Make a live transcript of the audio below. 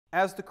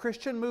As the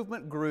Christian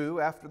movement grew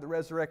after the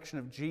resurrection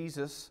of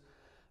Jesus,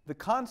 the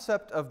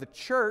concept of the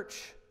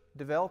church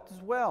developed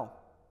as well.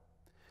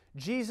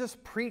 Jesus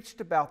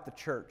preached about the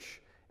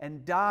church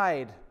and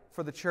died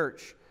for the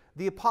church.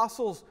 The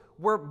apostles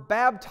were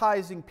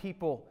baptizing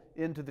people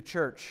into the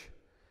church.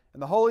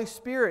 And the Holy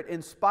Spirit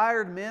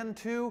inspired men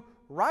to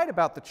write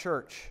about the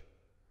church.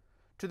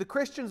 To the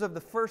Christians of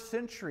the first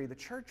century, the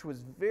church was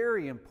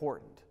very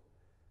important.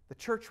 The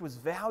church was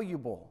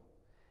valuable.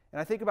 And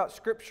I think about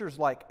scriptures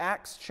like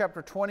Acts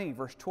chapter 20,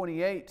 verse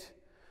 28,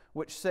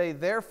 which say,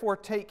 "Therefore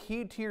take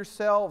heed to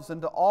yourselves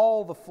and to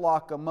all the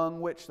flock among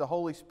which the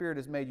Holy Spirit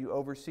has made you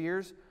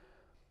overseers,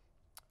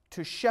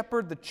 to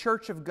shepherd the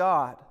church of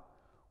God,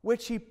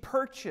 which He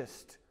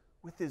purchased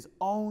with His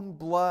own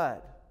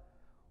blood."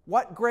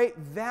 What great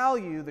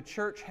value the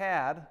church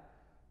had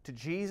to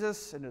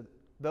Jesus and to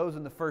those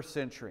in the first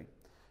century.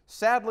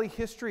 Sadly,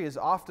 history has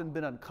often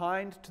been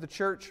unkind to the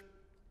church,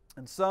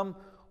 and some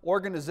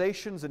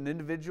organizations and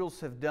individuals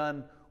have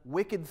done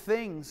wicked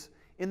things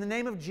in the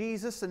name of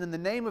Jesus and in the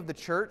name of the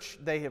church.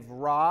 They have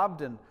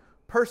robbed and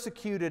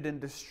persecuted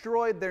and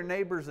destroyed their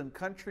neighbors and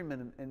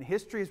countrymen, and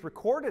history has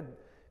recorded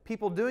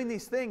people doing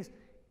these things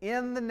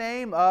in the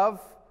name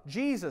of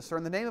Jesus or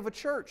in the name of a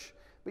church.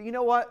 But you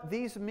know what?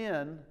 These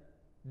men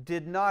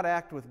did not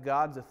act with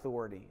God's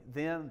authority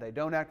then. They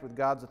don't act with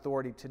God's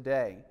authority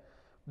today.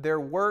 Their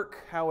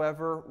work,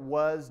 however,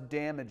 was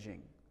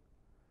damaging.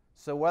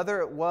 So whether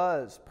it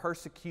was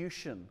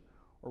persecution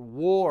or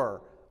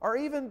war or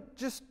even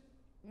just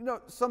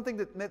something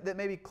that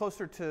may be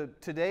closer to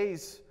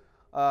today's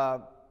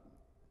bad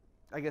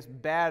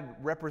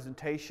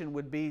representation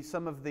would be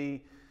some of the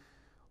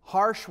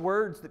harsh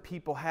words that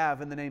people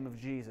have in the name of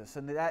Jesus,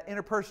 and that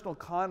interpersonal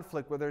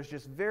conflict where there's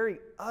just very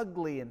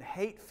ugly and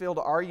hate-filled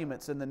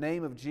arguments in the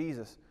name of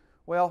Jesus.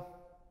 Well,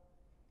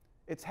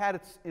 it's had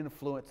its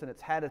influence and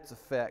it's had its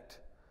effect.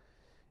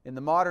 In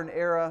the modern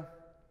era,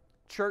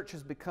 church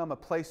has become a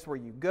place where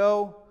you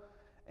go,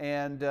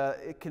 and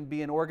it can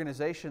be in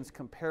organizations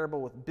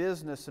comparable with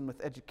business and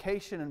with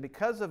education. And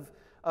because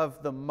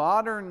of the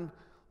modern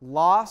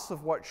loss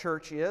of what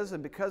church is,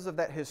 and because of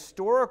that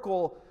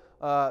historical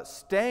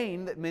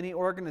stain that many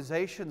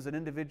organizations and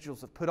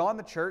individuals have put on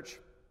the church,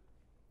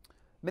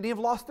 many have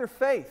lost their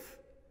faith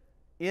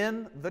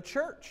in the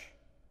church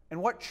and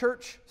what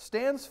church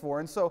stands for.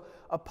 And so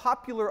a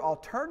popular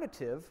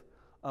alternative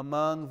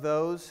among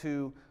those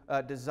who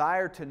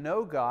desire to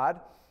know God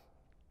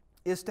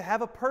is to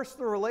have a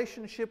personal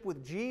relationship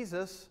with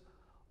Jesus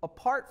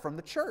apart from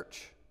the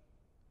church.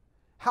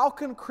 How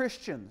can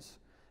Christians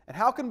and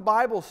how can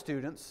Bible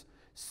students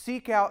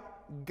seek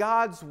out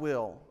God's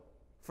will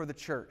for the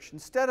church?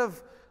 Instead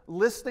of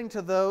listening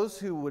to those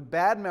who would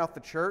badmouth the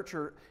church,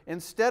 or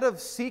instead of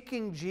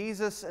seeking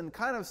Jesus and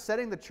kind of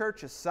setting the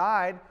church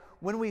aside,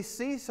 when we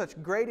see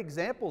such great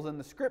examples in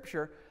the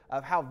Scripture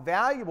of how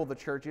valuable the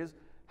church is,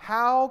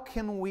 how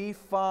can we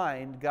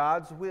find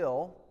God's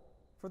will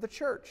for the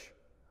church?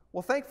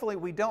 Well, thankfully,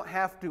 we don't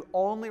have to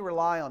only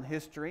rely on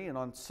history and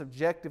on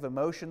subjective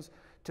emotions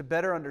to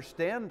better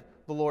understand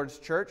the Lord's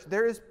church.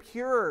 There is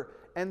pure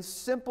and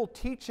simple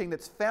teaching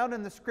that's found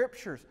in the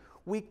Scriptures.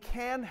 We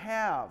can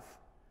have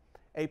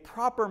a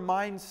proper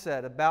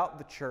mindset about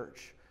the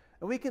church,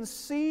 and we can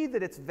see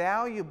that it's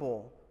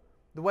valuable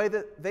the way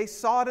that they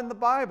saw it in the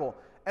Bible,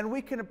 and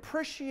we can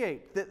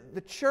appreciate that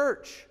the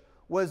church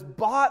was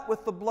bought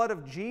with the blood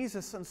of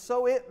Jesus, and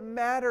so it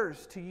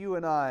matters to you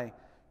and I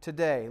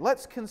today.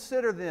 Let's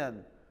consider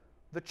then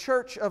the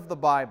church of the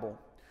Bible.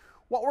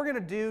 What we're going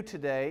to do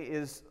today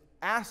is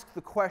ask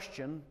the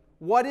question,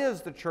 what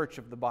is the church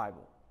of the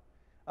Bible?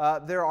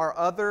 There are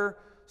other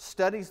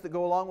studies that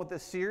go along with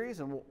this series,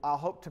 and I'll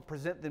hope to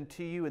present them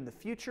to you in the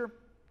future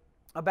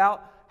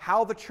about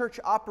how the church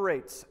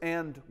operates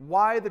and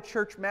why the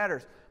church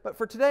matters. But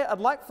for today, I'd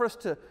like for us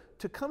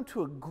to come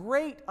to a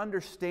great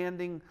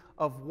understanding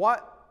of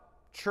what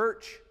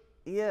church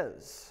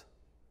is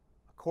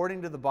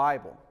according to the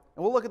Bible.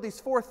 And we'll look at these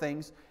four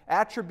things: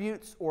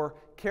 attributes or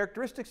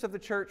characteristics of the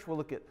church. We'll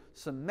look at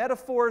some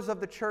metaphors of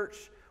the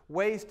church,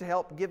 ways to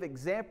help give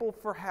example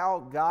for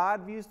how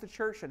God views the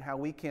church and how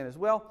we can as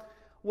well.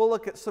 We'll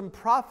look at some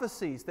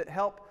prophecies that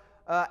help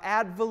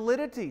add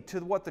validity to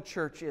what the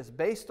church is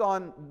based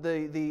on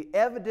the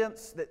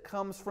evidence that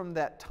comes from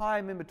that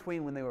time in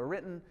between when they were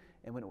written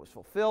and when it was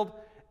fulfilled.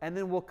 And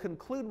then we'll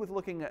conclude with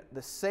looking at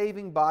the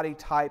saving body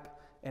type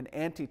and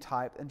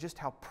antitype and just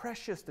how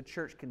precious the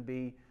church can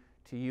be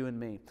to you and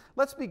me.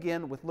 Let's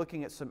begin with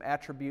looking at some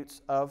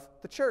attributes of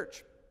the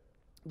church.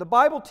 The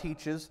Bible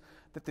teaches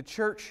that the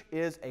church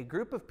is a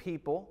group of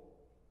people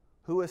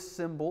who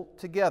assemble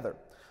together.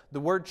 The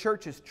word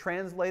church is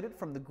translated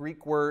from the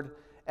Greek word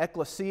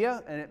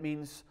ekklesia, and it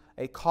means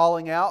a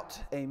calling out,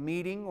 a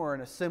meeting, or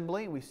an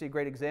assembly. We see a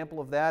great example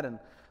of that in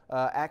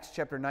Acts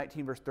chapter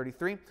 19, verse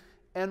 33.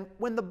 And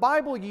when the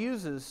Bible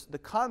uses the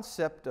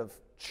concept of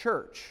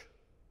church,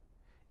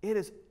 it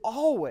is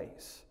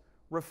always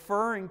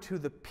referring to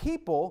the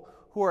people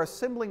who are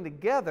assembling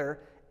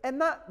together and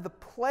not the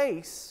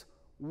place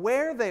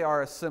where they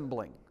are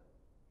assembling.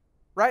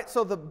 right?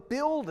 So the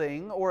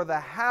building or the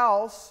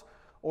house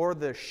or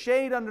the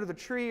shade under the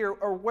tree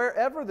or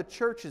wherever the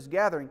church is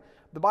gathering,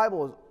 the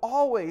Bible is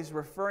always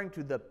referring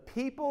to the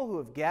people who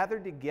have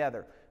gathered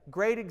together.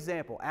 Great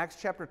example, Acts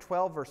chapter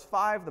 12, verse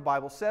 5, the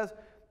Bible says,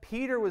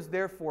 Peter was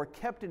therefore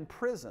kept in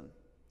prison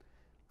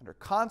under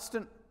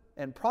constant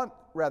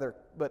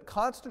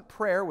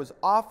prayer was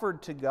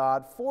offered to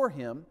God for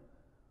him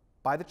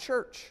by the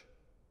church.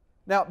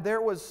 Now,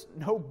 there was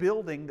no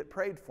building that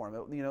prayed for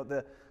him. You know,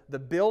 the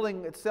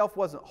building itself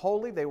wasn't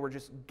holy. They were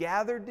just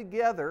gathered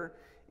together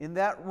in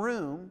that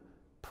room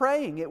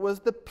praying. It was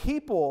the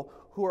people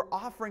who were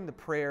offering the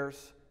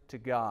prayers to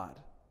God.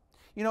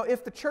 You know,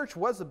 if the church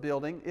was a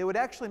building, it would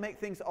actually make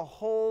things a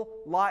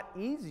whole lot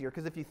easier.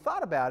 Because if you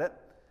thought about it,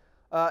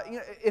 you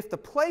know, if the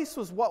place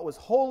was what was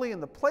holy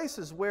and the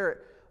places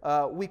where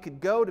we could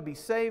go to be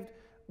saved,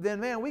 then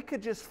man, we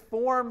could just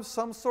form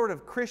some sort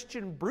of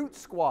Christian brute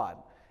squad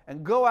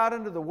and go out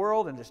into the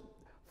world and just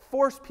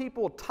force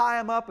people, tie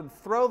them up and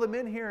throw them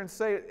in here and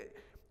say,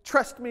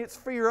 trust me, it's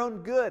for your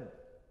own good.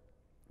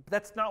 But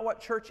that's not what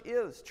church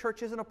is.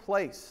 Church isn't a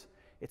place.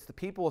 It's the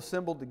people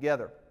assembled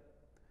together.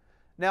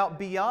 Now,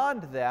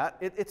 beyond that,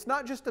 it's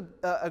not just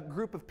a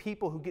group of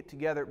people who get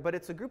together, but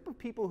it's a group of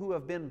people who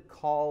have been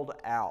called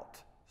out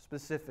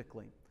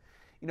specifically.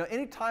 You know,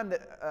 anytime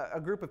that a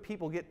group of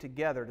people get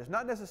together does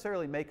not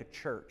necessarily make a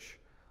church.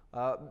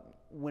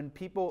 When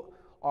people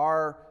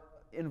are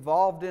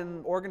involved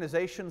in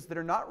organizations that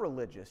are not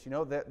religious, you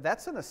know,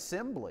 that's an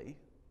assembly,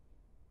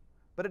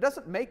 but it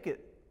doesn't make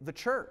it the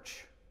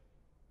church.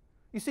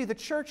 You see, the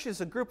church is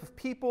a group of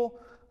people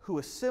who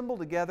assemble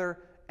together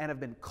and have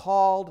been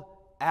called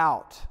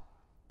out.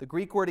 The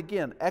Greek word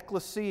again,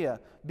 ekklesia,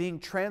 being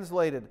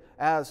translated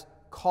as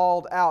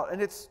called out. And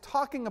it's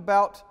talking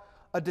about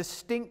a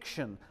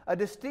distinction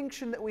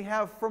that we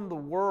have from the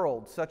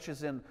world, such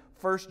as in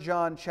 1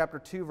 John chapter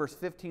 2, verse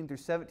 15 through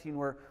 17,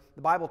 where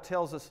the Bible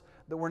tells us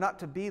that we're not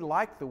to be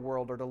like the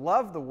world or to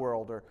love the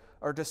world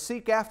or to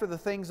seek after the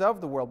things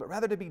of the world, but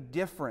rather to be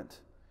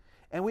different.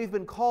 And we've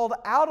been called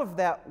out of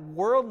that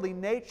worldly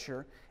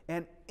nature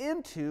and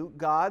into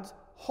God's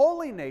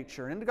holy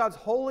nature, into God's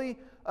holy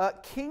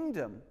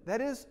kingdom. That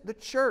is the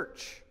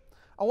church.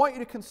 I want you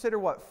to consider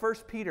what 1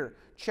 Peter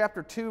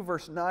chapter 2,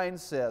 verse 9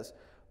 says.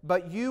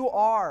 But you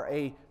are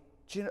a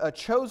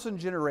chosen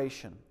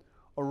generation,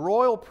 a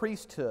royal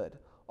priesthood,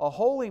 a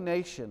holy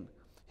nation,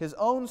 His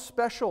own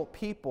special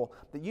people,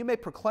 that you may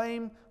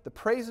proclaim the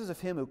praises of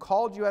Him who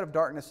called you out of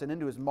darkness and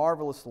into His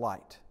marvelous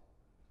light.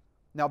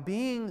 Now,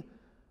 being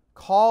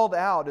called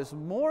out is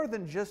more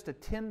than just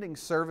attending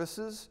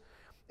services.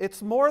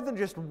 It's more than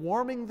just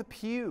warming the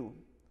pew.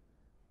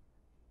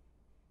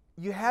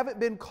 You haven't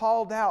been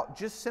called out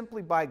just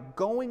simply by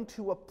going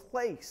to a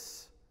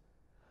place,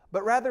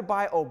 but rather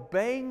by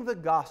obeying the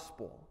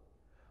gospel,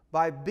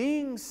 by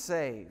being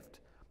saved,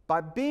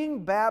 by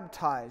being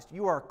baptized.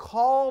 You are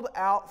called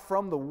out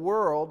from the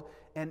world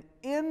and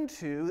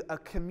into a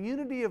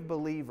community of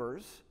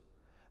believers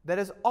that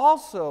has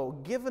also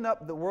given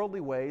up the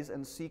worldly ways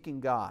and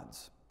seeking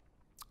God's.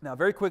 Now,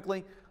 very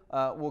quickly,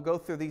 we'll go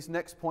through these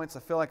next points. I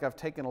feel like I've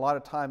taken a lot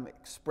of time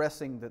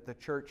expressing that the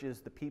church is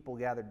the people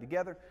gathered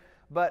together.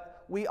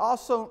 But we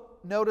also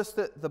notice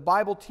that the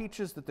Bible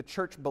teaches that the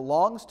church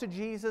belongs to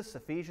Jesus.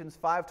 Ephesians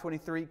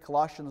 5:23,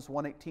 Colossians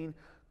 1:18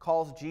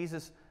 calls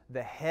Jesus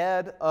the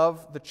head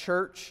of the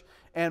church.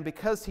 And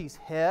because He's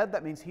head,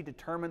 that means He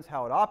determines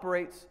how it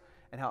operates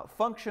and how it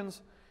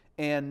functions.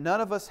 And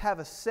none of us have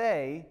a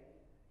say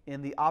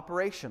in the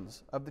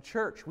operations of the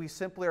church. We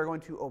simply are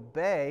going to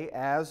obey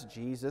as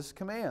Jesus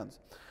commands.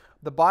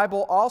 The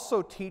Bible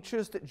also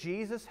teaches that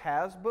Jesus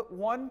has but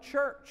one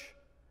church.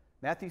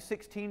 Matthew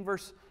 16,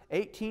 verse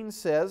 18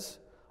 says,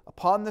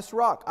 upon this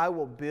rock I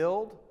will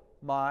build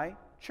my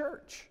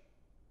church.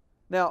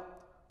 Now,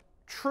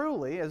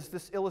 truly, as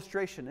this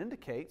illustration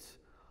indicates,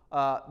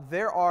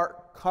 there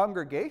are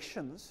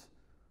congregations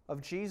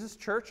of Jesus'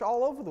 church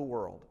all over the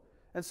world.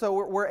 And so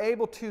we're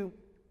able to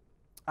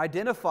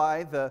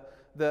identify the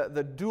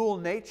dual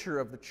nature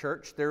of the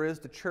church. There is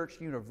the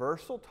church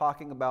universal,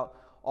 talking about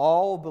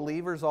all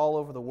believers all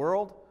over the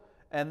world.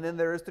 And then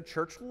there is the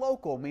church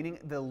local, meaning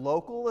the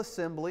local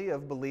assembly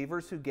of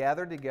believers who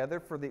gather together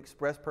for the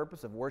express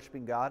purpose of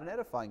worshiping God and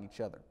edifying each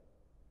other.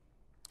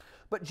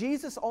 But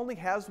Jesus only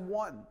has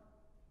one.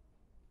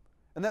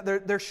 And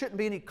that there shouldn't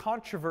be any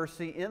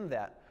controversy in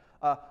that.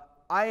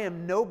 I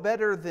am no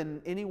better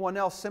than anyone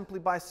else simply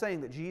by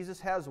saying that Jesus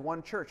has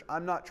one church.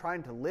 I'm not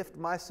trying to lift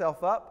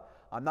myself up.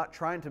 I'm not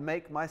trying to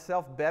make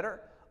myself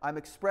better. I'm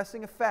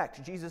expressing a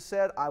fact. Jesus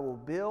said, I will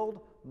build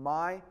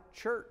my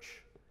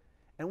church.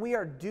 And we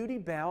are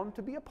duty-bound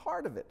to be a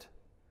part of it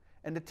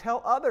and to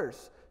tell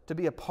others to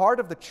be a part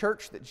of the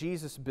church that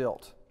Jesus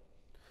built.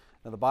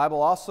 Now, the Bible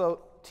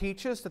also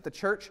teaches that the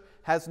church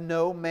has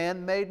no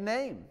man-made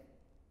name.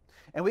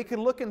 And we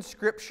can look in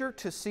Scripture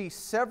to see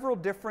several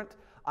different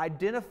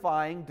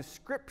identifying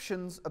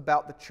descriptions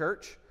about the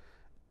church,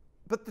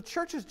 but the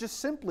church is just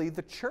simply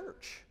the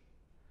church.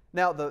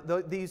 Now,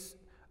 these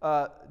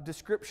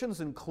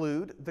descriptions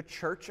include the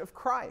church of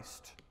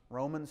Christ,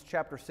 Romans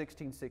chapter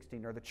 16,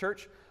 or the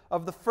church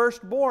of the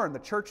firstborn, the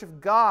church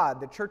of God,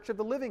 the church of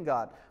the living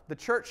God, the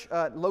church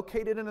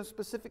located in a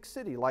specific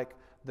city, like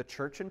the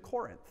church in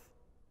Corinth.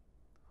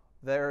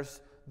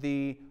 There's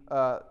the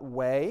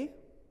way,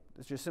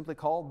 it's just simply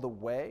called the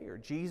way, or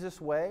Jesus'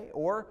 way,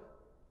 or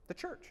the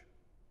church.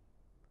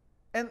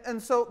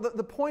 And so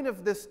the point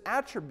of this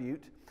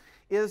attribute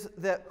is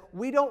that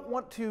we don't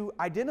want to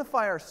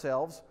identify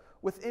ourselves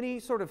with any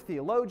sort of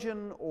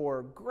theologian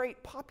or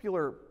great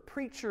popular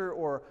preacher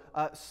or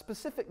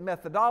specific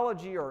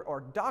methodology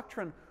or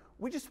doctrine.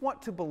 We just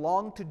want to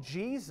belong to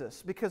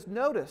Jesus, because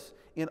notice,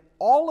 in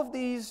all of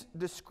these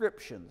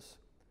descriptions,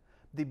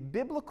 the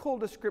biblical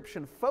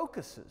description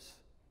focuses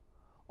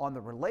on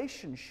the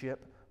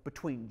relationship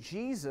between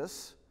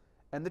Jesus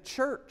and the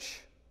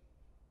church.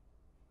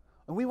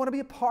 And we want to be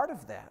a part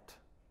of that.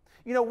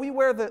 You know, we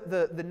wear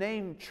the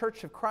name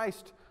Church of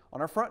Christ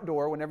on our front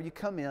door. Whenever you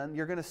come in,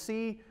 you're going to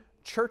see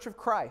Church of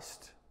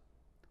Christ.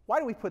 Why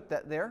do we put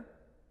that there?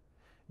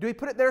 Do we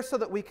put it there so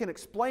that we can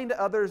explain to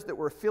others that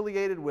we're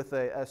affiliated with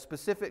a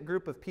specific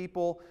group of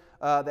people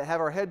that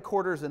have our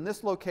headquarters in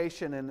this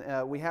location,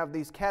 and we have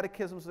these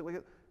catechisms that we...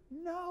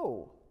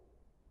 No.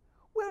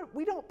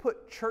 We don't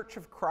put Church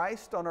of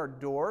Christ on our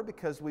door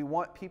because we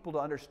want people to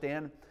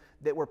understand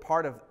that we're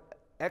part of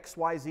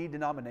XYZ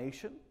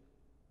denomination.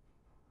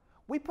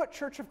 We put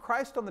Church of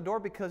Christ on the door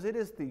because it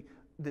is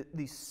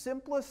the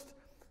simplest,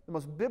 the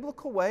most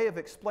biblical way of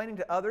explaining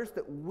to others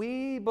that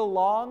we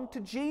belong to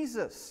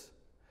Jesus,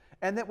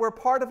 and that we're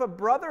part of a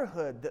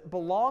brotherhood that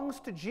belongs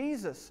to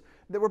Jesus,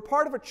 that we're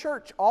part of a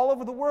church all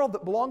over the world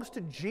that belongs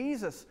to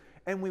Jesus,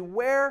 and we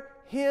wear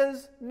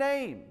His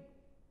name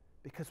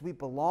because we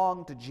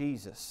belong to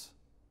Jesus.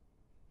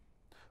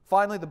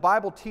 Finally, the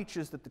Bible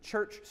teaches that the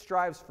church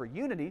strives for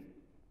unity.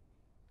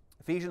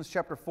 Ephesians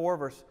chapter 4,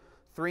 verse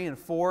 3 and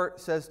 4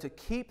 says to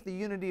keep the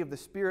unity of the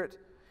Spirit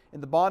in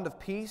the bond of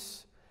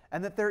peace,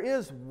 and that there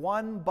is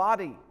one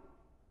body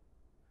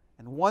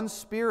and one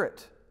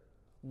Spirit,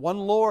 one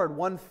Lord,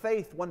 one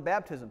faith, one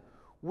baptism.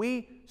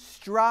 We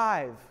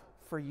strive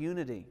for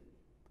unity.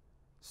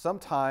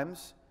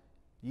 Sometimes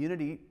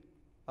unity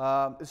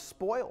is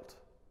spoiled.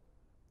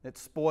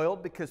 It's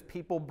spoiled because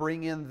people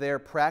bring in their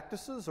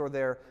practices or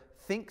their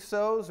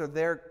think-sos or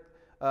their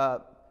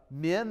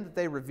men that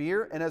they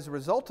revere, and as a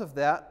result of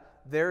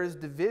that, there is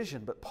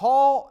division. But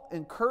Paul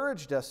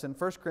encouraged us in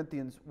 1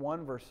 Corinthians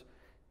 1, verse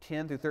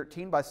 10 through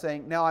 13 by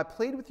saying, "Now I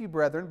plead with you,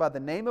 brethren, by the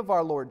name of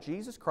our Lord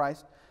Jesus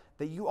Christ,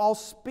 that you all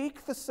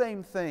speak the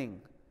same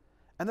thing,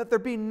 and that there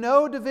be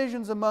no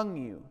divisions among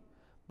you,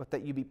 but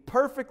that you be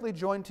perfectly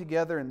joined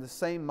together in the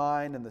same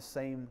mind and the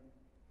same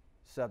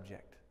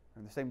subject,"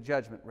 or the same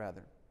judgment,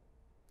 rather.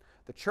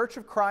 The Church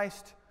of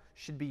Christ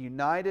should be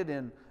united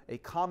in a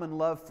common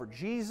love for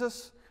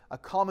Jesus, a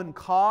common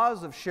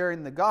cause of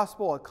sharing the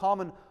gospel, a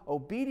common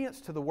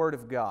obedience to the Word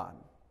of God.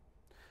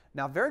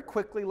 Now, very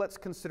quickly, let's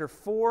consider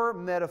 4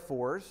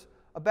 metaphors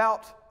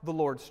about the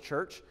Lord's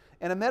church.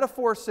 And a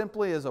metaphor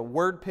simply is a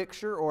word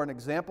picture or an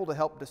example to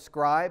help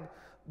describe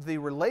the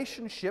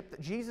relationship that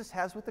Jesus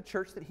has with the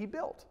church that He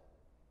built.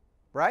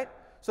 Right?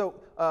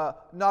 So,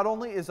 not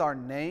only is our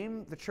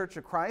name the Church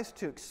of Christ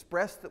to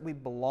express that we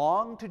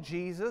belong to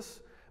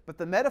Jesus, but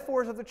the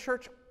metaphors of the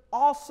church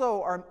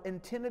also are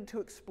intended to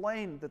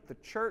explain that the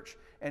church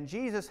and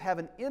Jesus have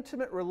an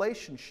intimate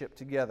relationship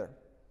together.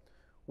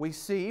 We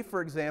see,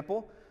 for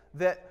example,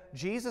 that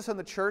Jesus and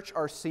the church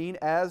are seen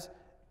as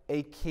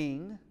a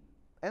king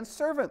and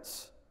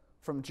servants.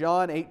 From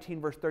John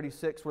 18, verse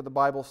 36, where the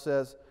Bible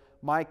says,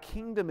 "My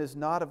kingdom is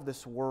not of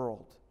this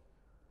world.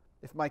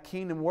 If my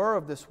kingdom were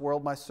of this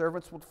world, my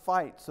servants would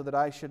fight so that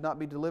I should not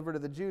be delivered to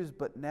the Jews.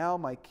 But now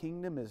my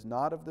kingdom is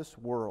not of this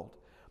world."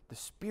 The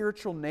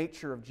spiritual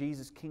nature of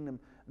Jesus' kingdom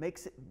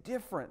makes it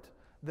different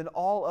than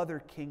all other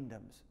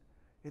kingdoms.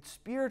 It's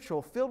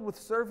spiritual, filled with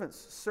servants,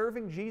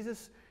 serving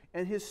Jesus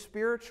in His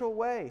spiritual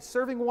way,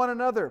 serving one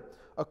another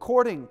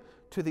according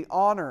to the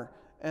honor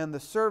and the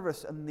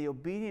service and the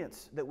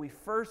obedience that we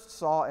first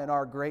saw in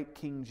our great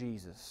King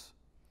Jesus.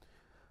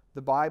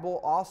 The Bible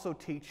also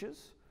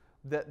teaches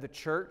that the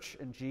church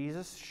and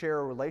Jesus share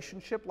a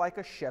relationship like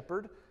a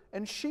shepherd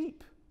and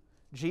sheep.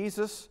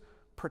 Jesus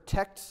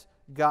protects,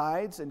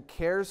 guides, and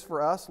cares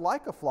for us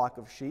like a flock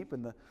of sheep.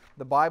 And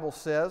the Bible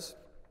says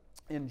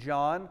in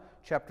John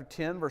chapter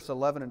 10, verse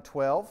 11 and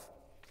 12,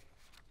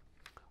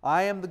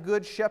 "I am the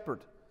good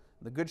shepherd.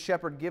 The good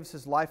shepherd gives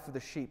his life for the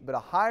sheep. But a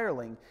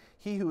hireling,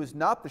 he who is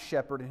not the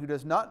shepherd and who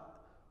does not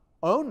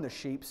own the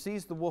sheep,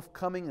 sees the wolf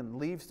coming and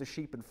leaves the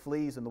sheep and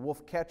flees, and the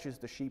wolf catches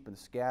the sheep and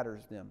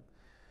scatters them."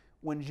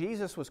 When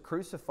Jesus was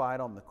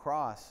crucified on the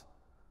cross,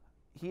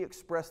 He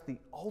expressed the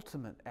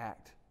ultimate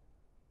act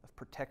of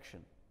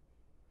protection.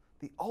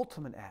 The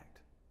ultimate act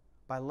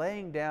by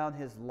laying down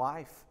His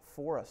life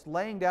for us,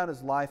 laying down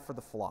His life for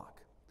the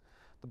flock.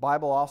 The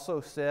Bible also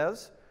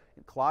says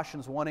in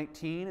Colossians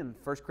 1:18 and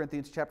 1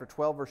 Corinthians chapter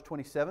 12, verse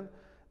 27,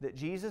 that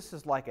Jesus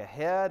is like a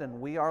head and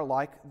we are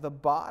like the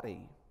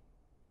body.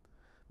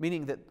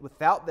 Meaning that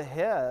without the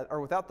head,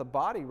 or without the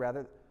body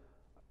rather,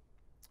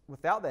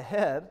 without the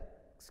head,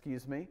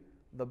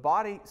 the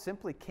body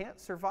simply can't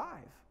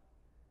survive.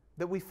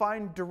 That we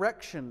find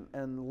direction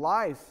and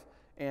life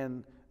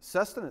and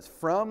sustenance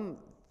from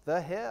the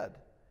head.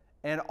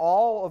 And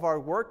all of our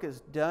work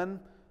is done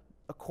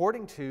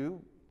according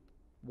to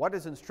what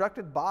is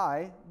instructed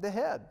by the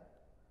head.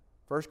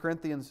 1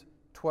 Corinthians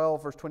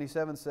 12, verse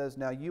 27 says,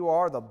 "Now you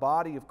are the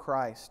body of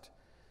Christ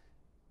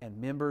and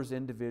members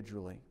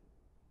individually."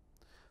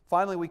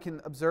 Finally, we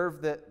can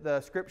observe that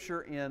the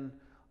scripture in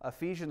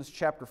Ephesians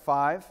chapter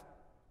 5,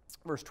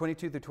 verse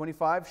 22 through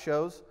 25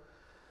 shows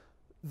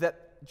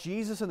that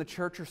Jesus and the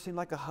church are seen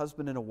like a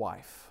husband and a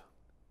wife.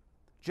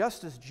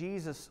 Just as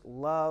Jesus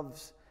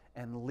loves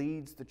and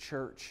leads the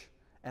church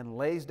and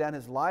lays down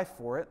his life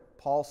for it,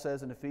 Paul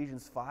says in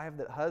Ephesians 5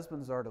 that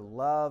husbands are to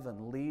love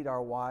and lead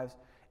our wives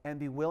and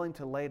be willing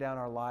to lay down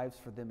our lives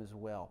for them as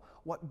well.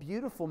 What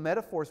beautiful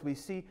metaphors we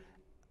see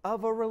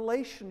of a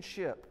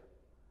relationship,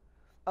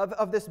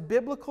 of this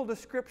biblical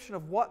description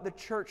of what the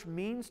church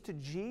means to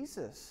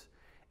Jesus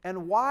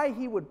and why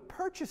he would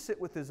purchase it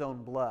with his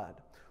own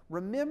blood.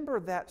 Remember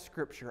that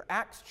scripture,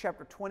 Acts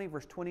chapter 20,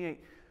 verse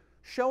 28,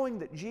 showing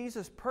that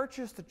Jesus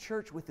purchased the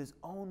church with his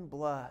own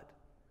blood.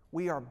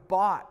 We are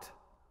bought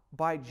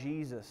by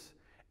Jesus.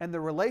 And the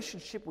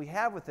relationship we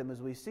have with him,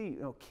 as we see,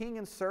 king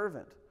and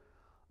servant,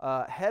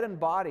 head and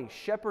body,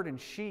 shepherd and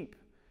sheep,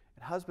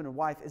 and husband and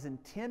wife, is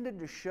intended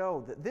to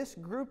show that this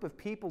group of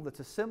people that's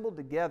assembled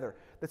together,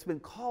 that's been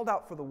called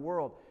out for the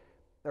world,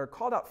 or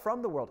called out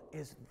from the world,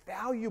 is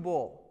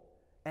valuable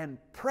and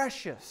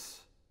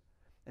precious.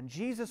 And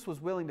Jesus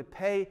was willing to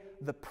pay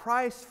the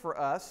price for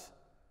us.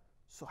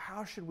 So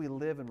how should we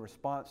live in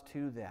response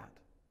to that?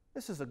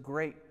 This is a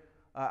great,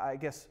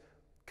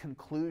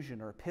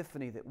 conclusion or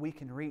epiphany that we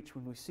can reach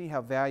when we see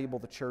how valuable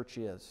the church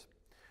is.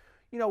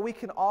 We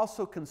can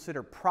also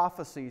consider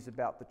prophecies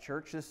about the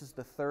church. This is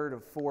the third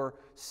of 4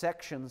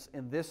 sections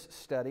in this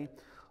study,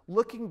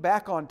 looking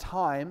back on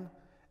time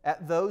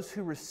at those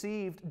who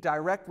received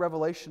direct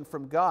revelation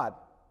from God.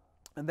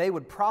 And they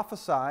would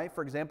prophesy,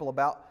 for example,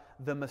 about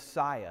the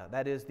Messiah,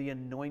 that is, the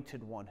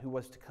anointed one who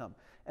was to come,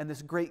 and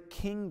this great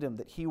kingdom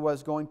that he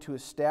was going to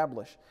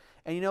establish.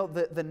 And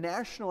the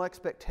national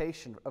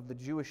expectation of the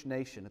Jewish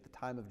nation at the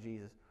time of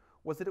Jesus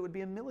was that it would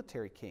be a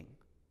military king.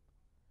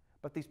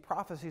 But these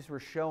prophecies were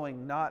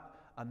showing not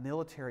a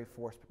military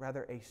force, but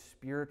rather a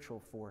spiritual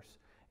force,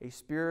 a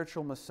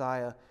spiritual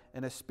Messiah,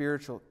 and a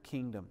spiritual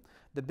kingdom.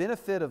 The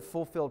benefit of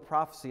fulfilled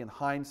prophecy in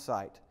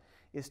hindsight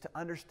is to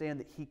understand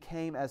that he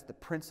came as the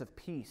Prince of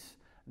Peace,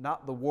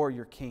 not the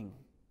warrior king.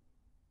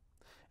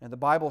 And the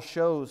Bible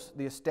shows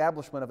the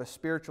establishment of a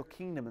spiritual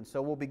kingdom. And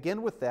so we'll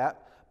begin with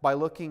that by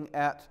looking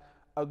at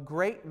a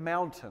great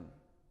mountain,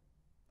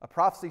 a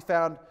prophecy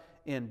found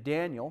in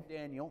Daniel,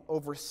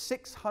 over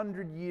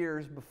 600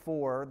 years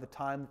before the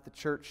time that the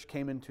church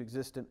came into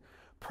existence,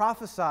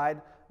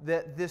 prophesied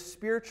that this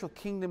spiritual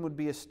kingdom would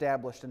be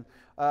established. And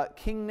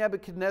King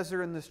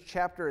Nebuchadnezzar in this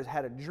chapter has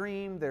had a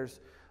dream.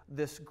 There's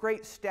this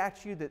great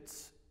statue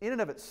that's in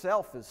and of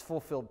itself is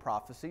fulfilled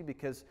prophecy,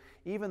 because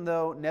even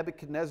though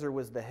Nebuchadnezzar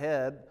was the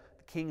head,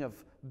 the king of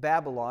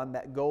Babylon,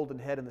 that golden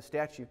head in the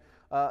statue,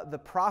 the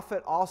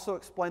prophet also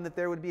explained that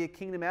there would be a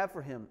kingdom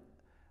after him,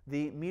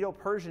 the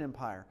Medo-Persian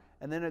Empire,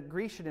 and then a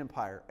Grecian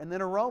Empire, and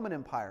then a Roman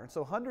Empire. And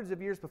so hundreds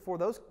of years before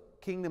those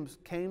kingdoms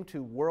came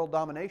to world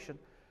domination,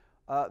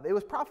 it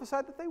was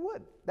prophesied that they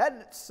would. That in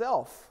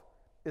itself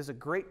is a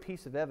great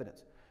piece of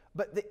evidence.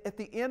 But at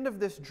the end of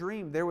this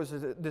dream, there was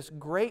this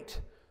great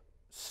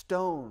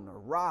stone or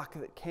rock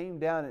that came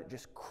down and it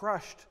just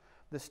crushed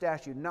the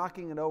statue,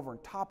 knocking it over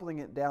and toppling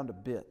it down to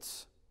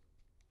bits.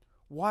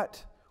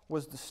 What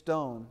was the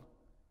stone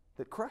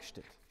that crushed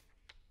it?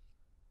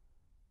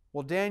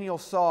 Well, Daniel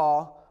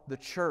saw the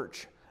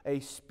church, a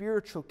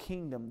spiritual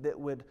kingdom that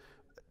would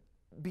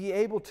be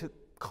able to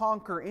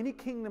conquer any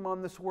kingdom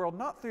on this world,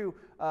 not through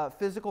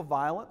physical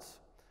violence,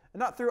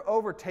 not through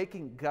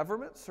overtaking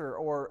governments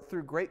or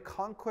through great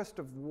conquest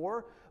of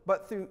war,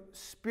 but through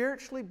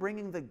spiritually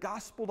bringing the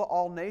gospel to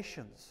all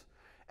nations.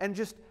 And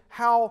just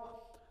how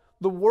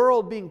the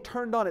world being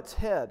turned on its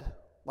head,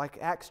 like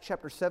Acts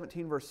chapter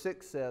 17 verse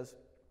 6 says,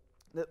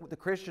 that the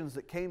Christians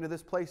that came to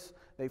this place,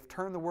 they've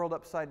turned the world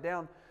upside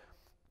down.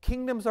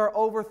 Kingdoms are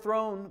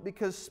overthrown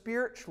because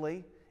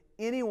spiritually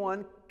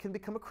anyone can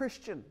become a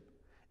Christian.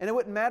 And it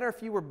wouldn't matter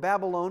if you were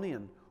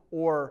Babylonian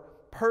or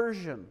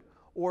Persian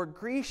or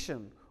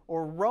Grecian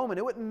or Roman.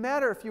 It wouldn't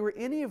matter if you were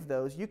any of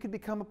those. You could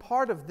become a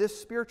part of this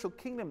spiritual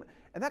kingdom.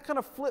 And that kind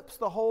of flips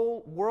the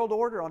whole world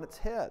order on its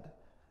head.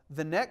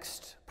 The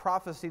next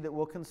prophecy that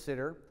we'll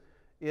consider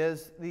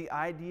is the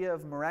idea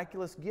of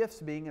miraculous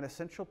gifts being an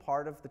essential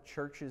part of the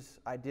church's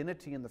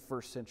identity in the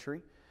first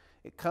century.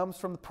 It comes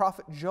from the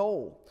prophet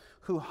Joel,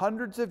 who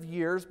hundreds of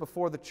years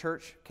before the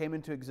church came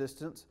into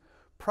existence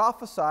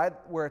prophesied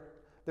where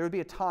there would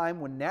be a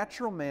time when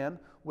natural man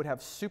would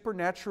have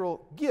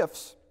supernatural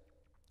gifts,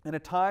 in a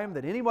time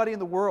that anybody in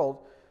the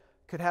world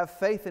could have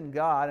faith in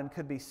God and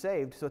could be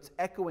saved. So it's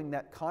echoing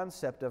that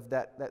concept of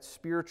that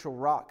spiritual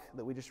rock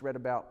that we just read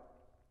about,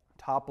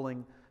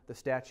 toppling the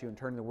statue and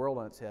turning the world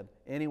on its head.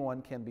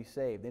 Anyone can be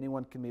saved.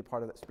 Anyone can be a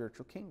part of that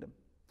spiritual kingdom.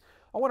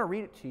 I want to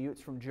read it to you.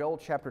 It's from Joel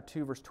chapter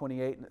 2, verse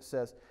 28, and it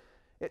says,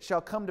 "It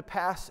shall come to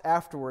pass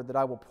afterward that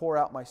I will pour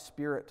out my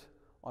Spirit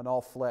on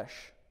all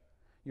flesh.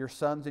 Your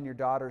sons and your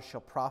daughters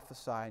shall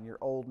prophesy, and your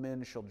old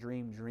men shall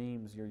dream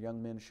dreams, your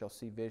young men shall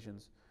see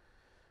visions.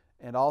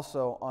 And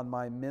also on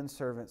my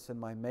menservants and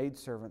my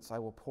maidservants I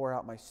will pour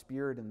out my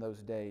Spirit in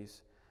those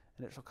days,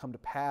 and it shall come to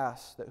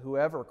pass that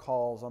whoever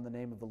calls on the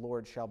name of the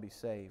Lord shall be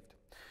saved."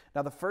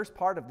 Now, the first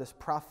part of this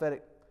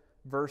prophetic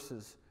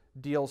verses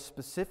deals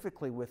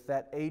specifically with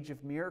that age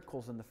of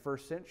miracles in the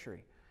first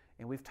century.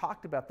 And we've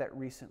talked about that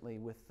recently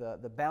with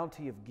the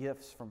bounty of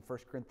gifts from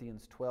 1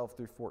 Corinthians 12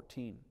 through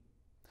 14.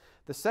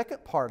 The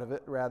second part of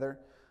it, rather,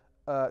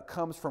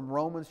 comes from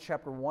Romans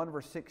chapter 1,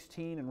 verse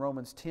 16 and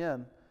Romans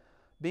 10,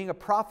 being a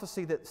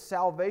prophecy that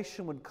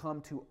salvation would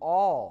come to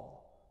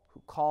all who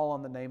call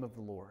on the name of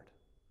the Lord.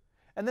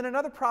 And then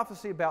another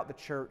prophecy about the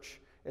church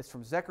is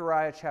from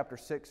Zechariah chapter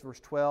 6, verse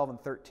 12 and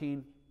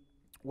 13,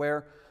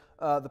 where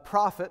the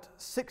prophet,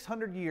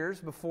 600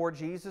 years before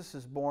Jesus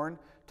is born,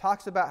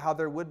 talks about how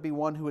there would be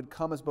one who would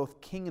come as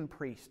both king and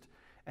priest,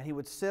 and he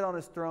would sit on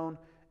his throne,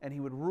 and he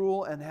would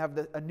rule and have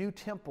a new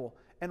temple.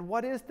 And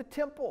what is the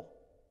temple?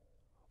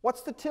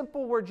 What's the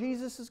temple where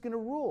Jesus is going to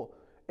rule?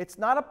 It's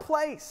not a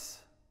place.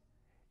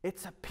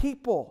 It's a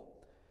people,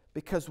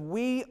 because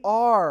we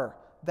are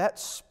that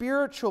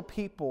spiritual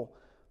people,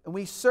 and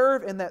we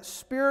serve in that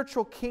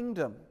spiritual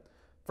kingdom.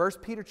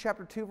 1 Peter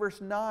chapter 2, verse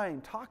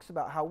 9 talks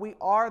about how we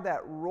are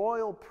that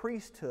royal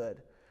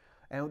priesthood,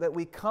 and that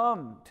we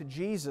come to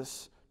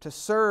Jesus to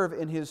serve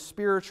in His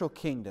spiritual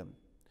kingdom.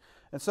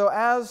 And so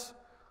as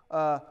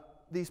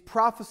these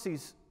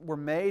prophecies were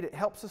made, it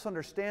helps us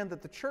understand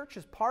that the church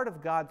is part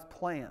of God's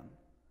plan.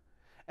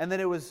 And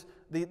that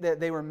that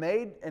they were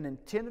made and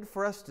intended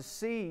for us to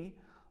see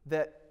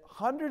that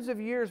hundreds of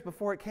years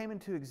before it came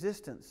into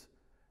existence,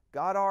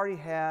 God already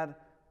had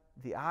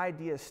the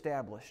idea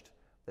established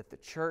that the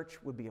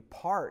church would be a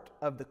part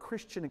of the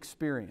Christian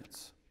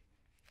experience.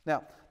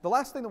 Now, the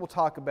last thing that we'll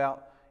talk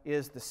about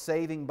is the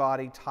saving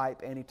body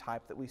type,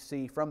 antitype that we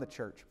see from the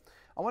church.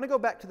 I want to go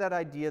back to that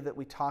idea that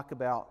we talk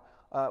about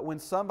when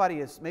somebody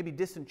is maybe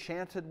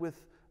disenchanted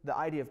with the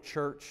idea of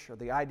church or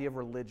the idea of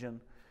religion,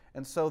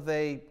 and so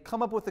they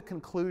come up with the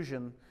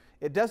conclusion,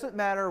 it doesn't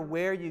matter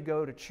where you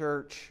go to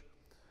church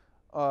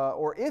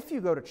or if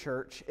you go to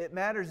church, it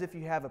matters if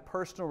you have a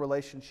personal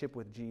relationship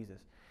with Jesus.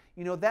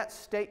 You know, that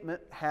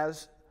statement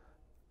has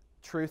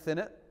truth in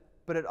it,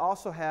 but it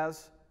also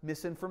has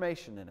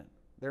misinformation in it.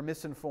 They're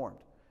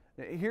misinformed.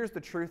 Now, here's the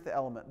truth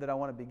element that I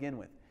want to begin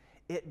with.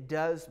 It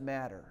does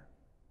matter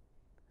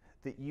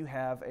that you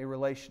have a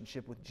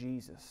relationship with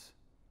Jesus.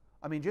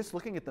 I mean, just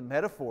looking at the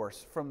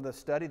metaphors from the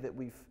study that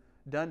we've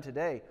done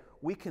today,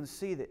 we can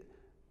see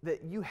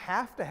that you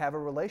have to have a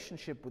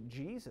relationship with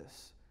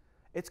Jesus.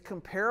 It's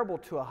comparable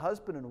to a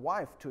husband and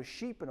wife, to a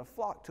sheep and a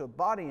flock, to a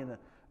body and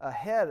a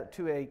head,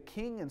 to a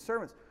king and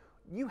servants.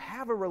 You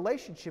have a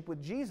relationship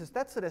with Jesus.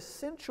 That's an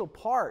essential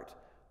part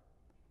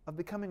of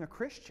becoming a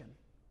Christian.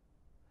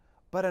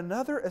 But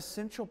another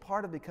essential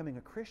part of becoming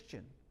a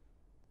Christian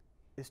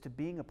is to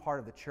being a part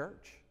of the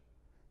church,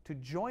 to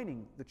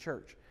joining the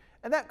church.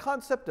 And that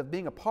concept of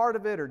being a part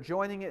of it or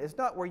joining it is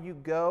not where you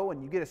go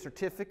and you get a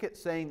certificate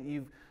saying that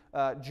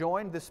you've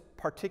joined this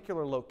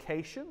particular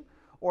location,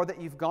 or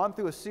that you've gone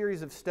through a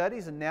series of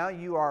studies and now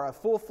you are a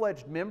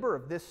full-fledged member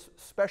of this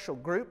special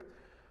group.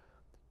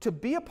 To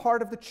be a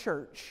part of the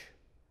church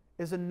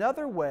is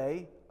another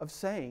way of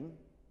saying,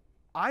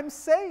 I'm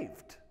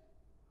saved.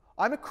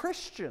 I'm a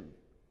Christian.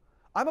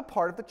 I'm a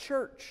part of the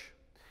church.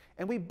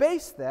 And we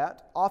base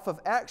that off of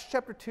Acts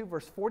chapter 2,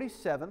 verse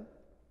 47,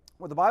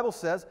 where the Bible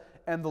says,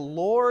 "And the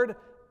Lord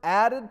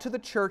added to the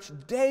church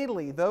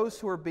daily those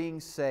who are being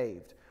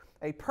saved."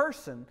 A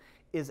person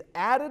is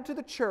added to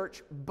the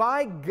church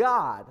by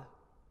God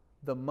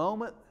the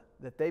moment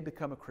that they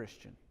become a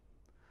Christian.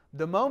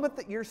 The moment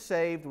that you're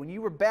saved, when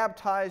you were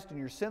baptized and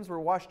your sins were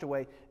washed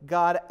away,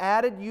 God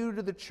added you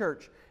to the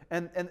church.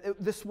 And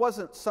this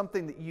wasn't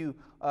something that you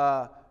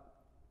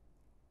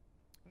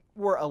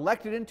were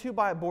elected into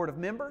by a board of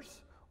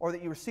members or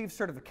that you received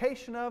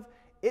certification of.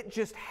 It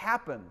just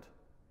happened.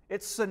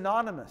 It's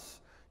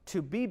synonymous.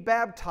 To be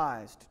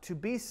baptized, to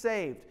be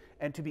saved,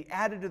 and to be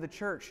added to the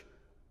church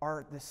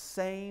are the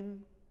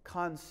same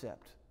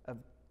concept of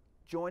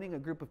joining a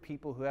group of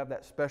people who have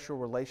that special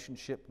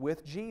relationship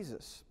with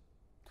Jesus.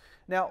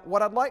 Now,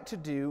 what I'd like to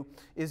do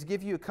is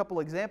give you a couple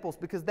examples,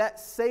 because that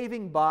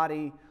saving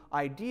body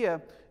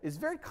idea is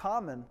very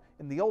common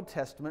in the Old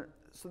Testament,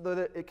 so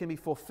that it can be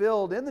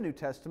fulfilled in the New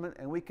Testament,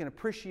 and we can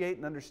appreciate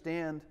and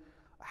understand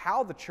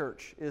how the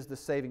church is the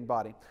saving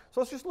body.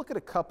 So let's just look at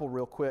a couple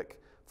real quick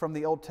from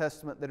the Old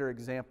Testament that are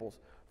examples.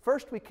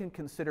 First, we can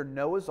consider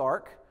Noah's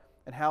Ark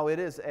and how it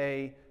is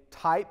a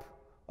type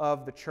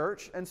of the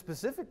church, and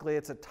specifically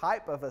it's a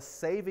type of a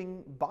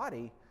saving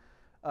body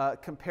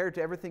compared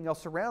to everything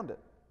else around it.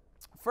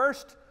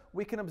 First,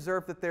 we can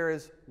observe that there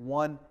is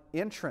one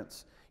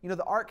entrance. You know,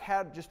 the ark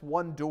had just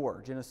one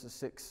door, Genesis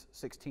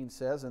 6:16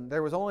 says, and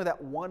there was only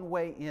that one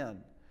way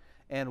in.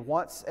 And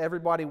once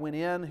everybody went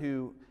in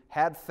who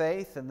had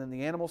faith and then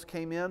the animals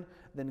came in,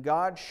 then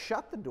God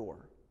shut the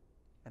door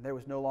and there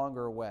was no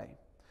longer a way.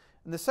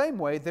 In the same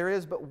way, there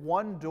is but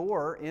one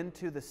door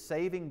into the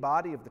saving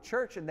body of the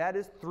church, and that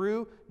is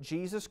through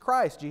Jesus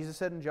Christ. Jesus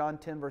said in John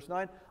 10, verse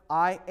 9,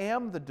 I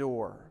am the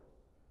door.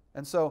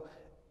 And so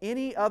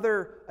any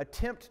other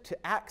attempt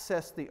to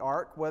access the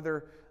ark,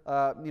 whether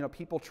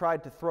people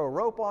tried to throw a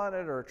rope on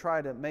it or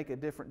try to make a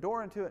different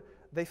door into it,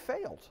 they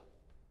failed.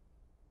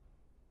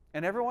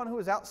 And everyone who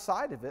was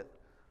outside of it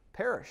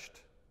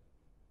perished.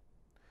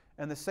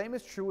 And the same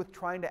is true with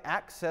trying to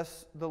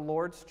access the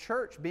Lord's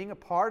church, being a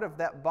part of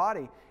that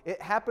body. It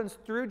happens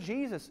through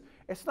Jesus.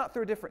 It's not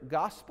through a different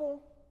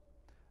gospel,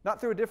 not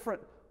through a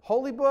different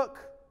holy book.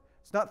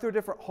 It's not through a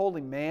different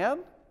holy man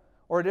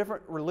or a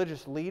different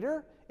religious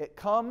leader. It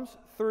comes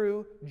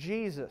through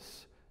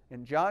Jesus.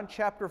 In John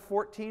chapter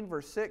 14,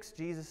 verse 6,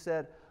 Jesus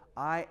said,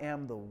 I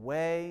am the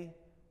way,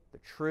 the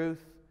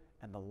truth,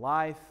 and the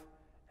life,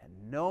 and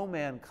no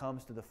man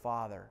comes to the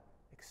Father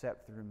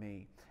except through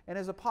me. And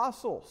his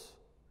apostles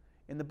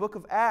in the book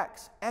of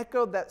Acts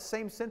echoed that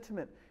same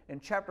sentiment in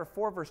chapter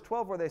 4, verse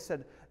 12, where they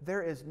said,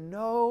 there is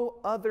no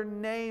other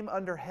name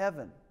under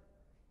heaven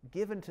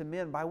given to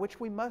men by which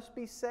we must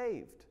be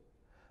saved.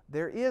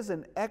 There is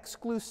an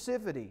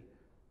exclusivity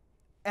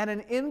and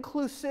an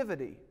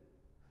inclusivity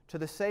to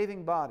the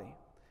saving body.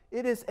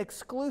 It is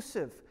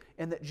exclusive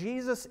in that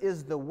Jesus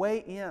is the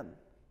way in.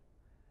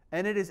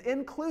 And it is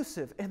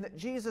inclusive in that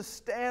Jesus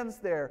stands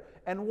there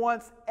and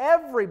wants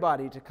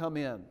everybody to come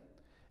in.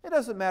 It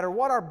doesn't matter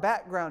what our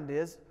background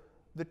is,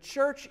 the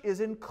church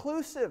is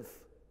inclusive.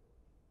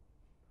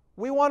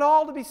 We want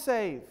all to be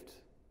saved.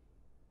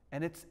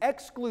 And it's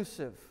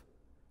exclusive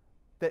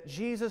that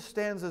Jesus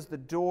stands as the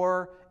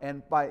door,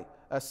 and by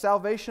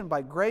salvation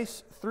by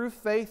grace through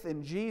faith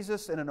in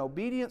Jesus and an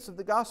obedience of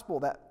the gospel,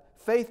 that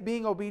faith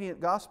being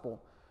obedient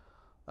gospel,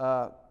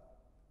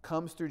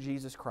 comes through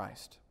Jesus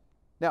Christ.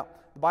 Now,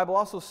 the Bible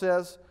also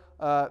says,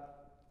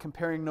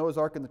 comparing Noah's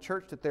Ark and the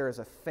church, that there is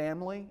a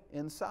family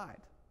inside.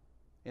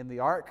 In the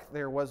ark,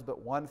 there was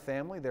but one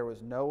family. There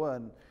was Noah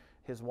and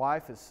his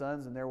wife, his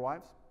sons and their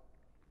wives.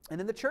 And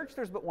in the church,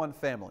 there's but one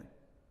family,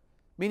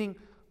 meaning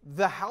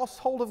the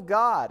household of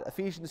God.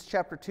 Ephesians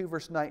chapter 2,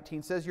 verse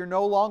 19 says, you're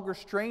no longer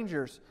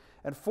strangers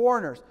and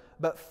foreigners,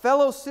 but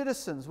fellow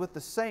citizens with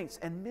the saints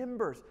and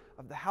members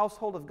of the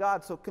household of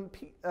God. So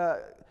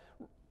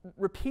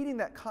repeating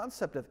that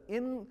concept of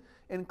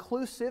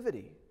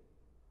inclusivity.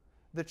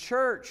 The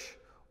church,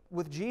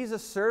 with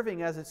Jesus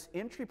serving as its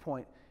entry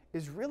point,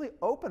 is really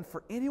open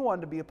for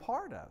anyone to be a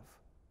part of.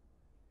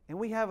 And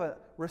we have a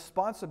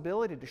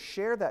responsibility to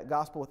share that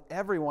gospel with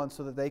everyone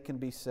so that they can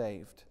be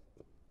saved.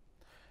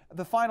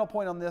 The final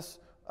point on this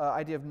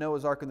idea of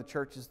Noah's Ark in the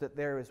church is that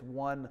there is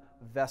one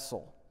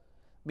vessel,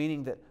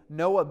 meaning that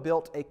Noah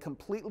built a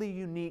completely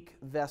unique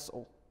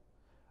vessel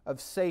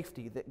of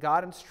safety that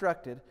God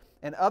instructed,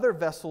 and other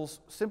vessels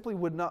simply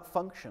would not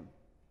function.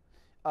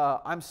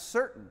 I'm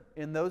certain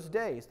in those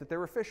days that there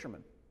were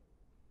fishermen.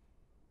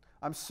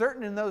 I'm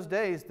certain in those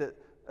days that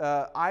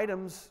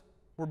items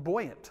were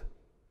buoyant.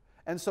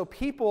 And so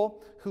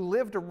people who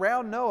lived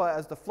around Noah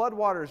as the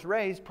floodwaters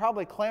raised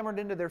probably clambered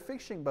into their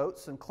fishing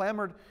boats and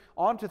clambered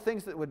onto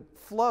things that would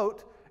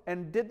float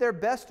and did their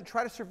best to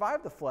try to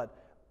survive the flood.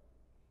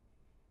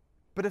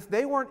 But if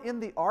they weren't in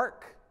the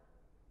ark,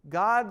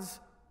 God's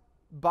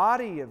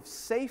body of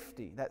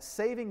safety, that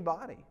saving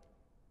body,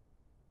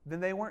 then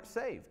they weren't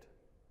saved.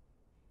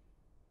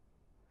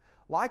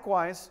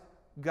 Likewise,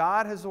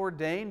 God has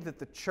ordained that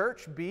the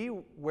church be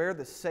where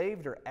the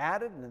saved are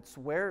added, and it's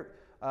where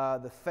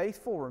the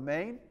faithful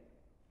remain.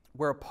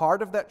 We're a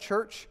part of that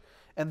church.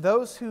 And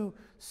those who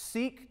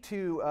seek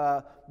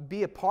to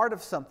be a part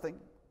of something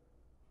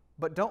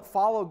but don't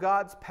follow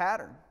God's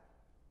pattern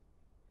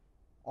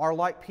are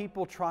like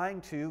people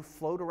trying to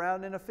float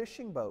around in a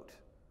fishing boat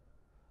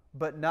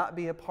but not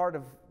be a part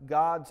of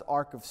God's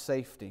ark of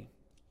safety.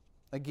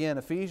 Again,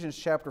 Ephesians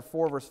chapter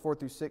 4, verse 4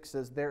 through 6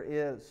 says, there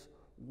is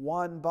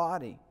one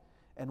body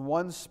and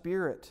one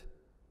Spirit,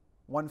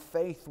 one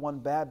faith, one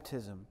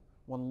baptism,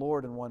 one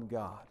Lord and one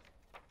God.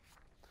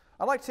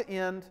 I'd like to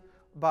end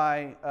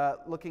by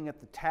looking at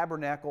the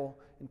tabernacle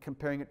and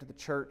comparing it to the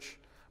church.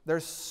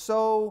 There's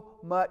so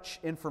much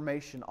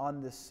information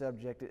on this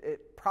subject.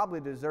 It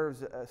probably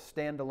deserves a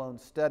standalone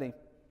study.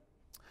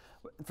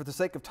 For the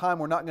sake of time,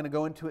 we're not going to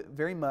go into it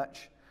very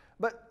much.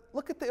 But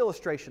look at the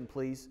illustration,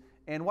 please.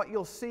 And what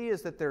you'll see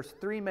is that there's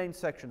three main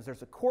sections.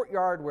 There's a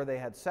courtyard where they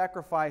had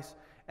sacrifice,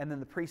 and then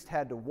the priest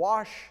had to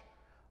wash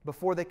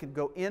before they could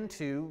go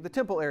into the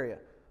temple area,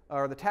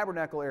 or the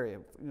tabernacle area.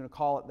 You're going to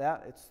call it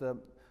that. It's the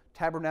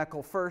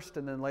tabernacle first,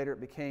 and then later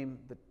it became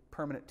the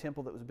permanent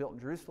temple that was built in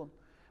Jerusalem.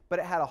 But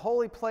it had a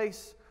holy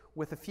place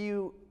with a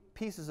few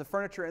pieces of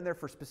furniture in there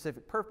for a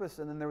specific purpose,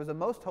 and then there was a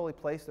most holy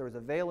place. There was a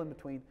veil in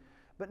between.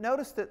 But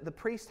notice that the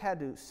priest had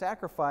to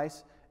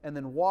sacrifice and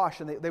then wash,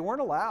 and they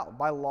weren't allowed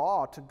by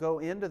law to go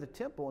into the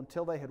temple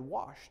until they had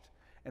washed.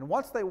 And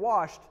once they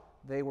washed,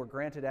 they were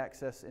granted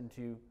access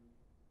into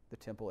the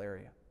temple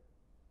area.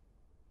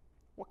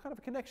 What kind of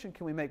a connection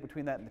can we make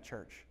between that and the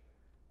church?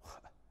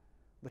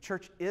 The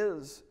church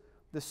is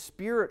the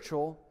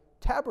spiritual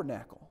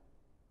tabernacle.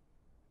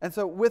 And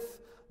so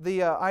with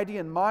the idea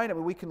in mind,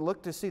 we can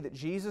look to see that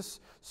Jesus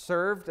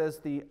served as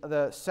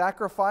the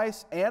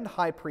sacrifice and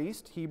high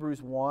priest,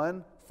 Hebrews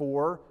 1,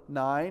 4,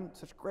 9,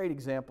 such great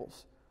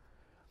examples.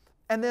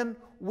 And then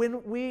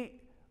when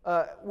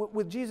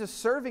with Jesus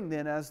serving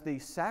then as the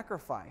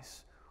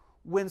sacrifice,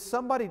 when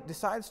somebody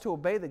decides to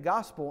obey the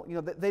gospel,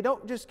 they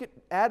don't just get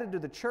added to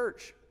the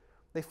church.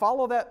 They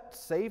follow that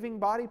saving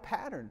body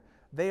pattern.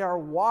 They are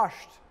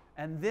washed,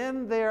 and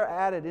then they are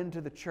added into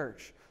the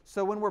church.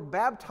 So when we're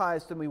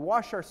baptized and we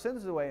wash our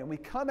sins away and we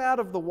come out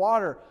of the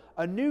water,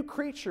 a new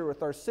creature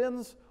with our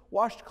sins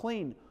washed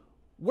clean,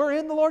 we're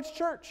in the Lord's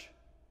church.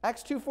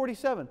 Acts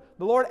 2:47.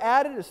 The Lord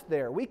added us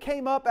there. We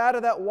came up out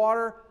of that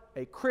water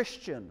a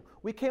Christian.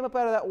 We came up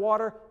out of that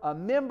water a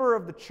member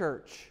of the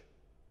church.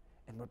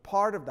 And we're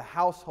part of the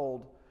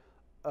household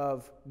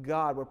of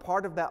God. We're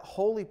part of that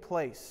holy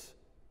place,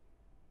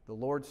 the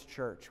Lord's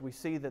church. We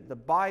see that the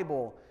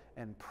Bible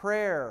and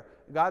prayer,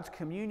 God's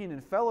communion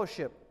and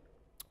fellowship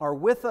are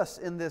with us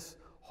in this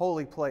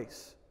holy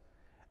place.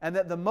 And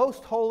that the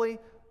most holy,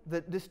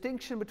 the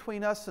distinction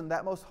between us and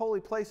that most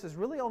holy place is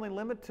really only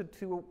limited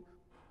to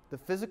the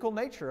physical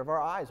nature of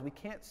our eyes. We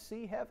can't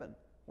see heaven.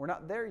 We're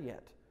not there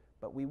yet,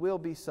 but we will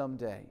be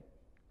someday.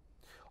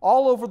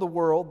 All over the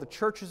world, the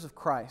churches of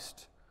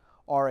Christ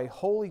are a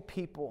holy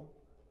people,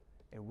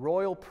 a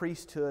royal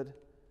priesthood,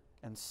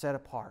 and set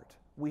apart.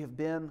 We have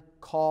been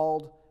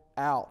called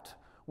out.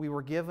 We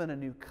were given a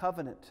new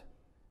covenant,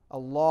 a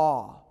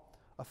law,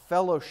 a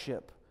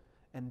fellowship,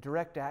 and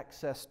direct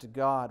access to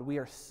God. We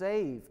are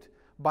saved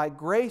by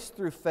grace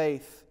through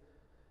faith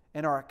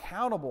and are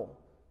accountable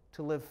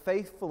to live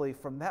faithfully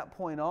from that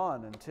point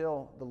on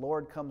until the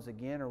Lord comes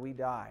again or we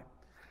die.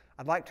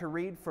 I'd like to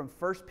read from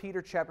 1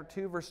 Peter chapter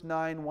 2, verse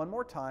 9 one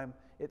more time.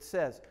 It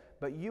says,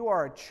 "But you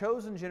are a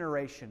chosen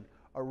generation,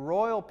 a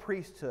royal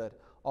priesthood,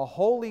 a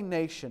holy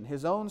nation,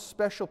 His own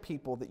special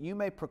people, that you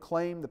may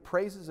proclaim the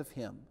praises of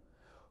Him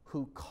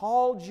who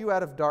called you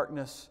out of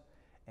darkness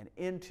and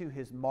into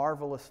His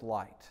marvelous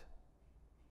light."